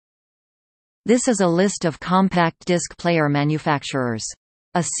This is a list of compact disc player manufacturers.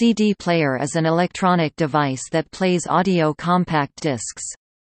 A CD player is an electronic device that plays audio compact discs.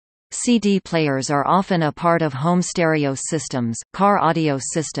 CD players are often a part of home stereo systems, car audio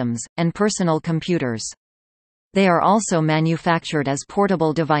systems, and personal computers. They are also manufactured as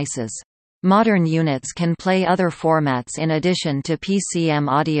portable devices. Modern units can play other formats in addition to PCM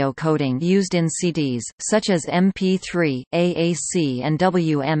audio coding used in CDs, such as MP3, AAC and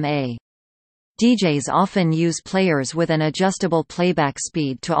WMA. DJs often use players with an adjustable playback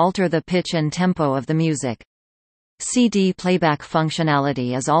speed to alter the pitch and tempo of the music. CD playback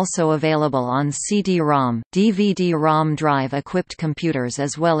functionality is also available on CD-ROM, DVD-ROM drive-equipped computers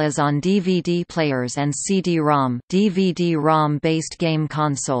as well as on DVD players and CD-ROM, DVD-ROM-based game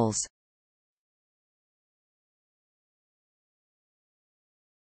consoles.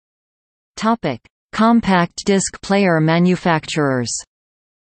 Compact disc player manufacturers.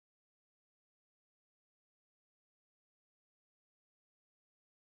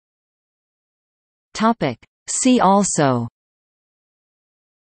 See also: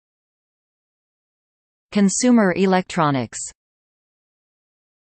 Consumer electronics.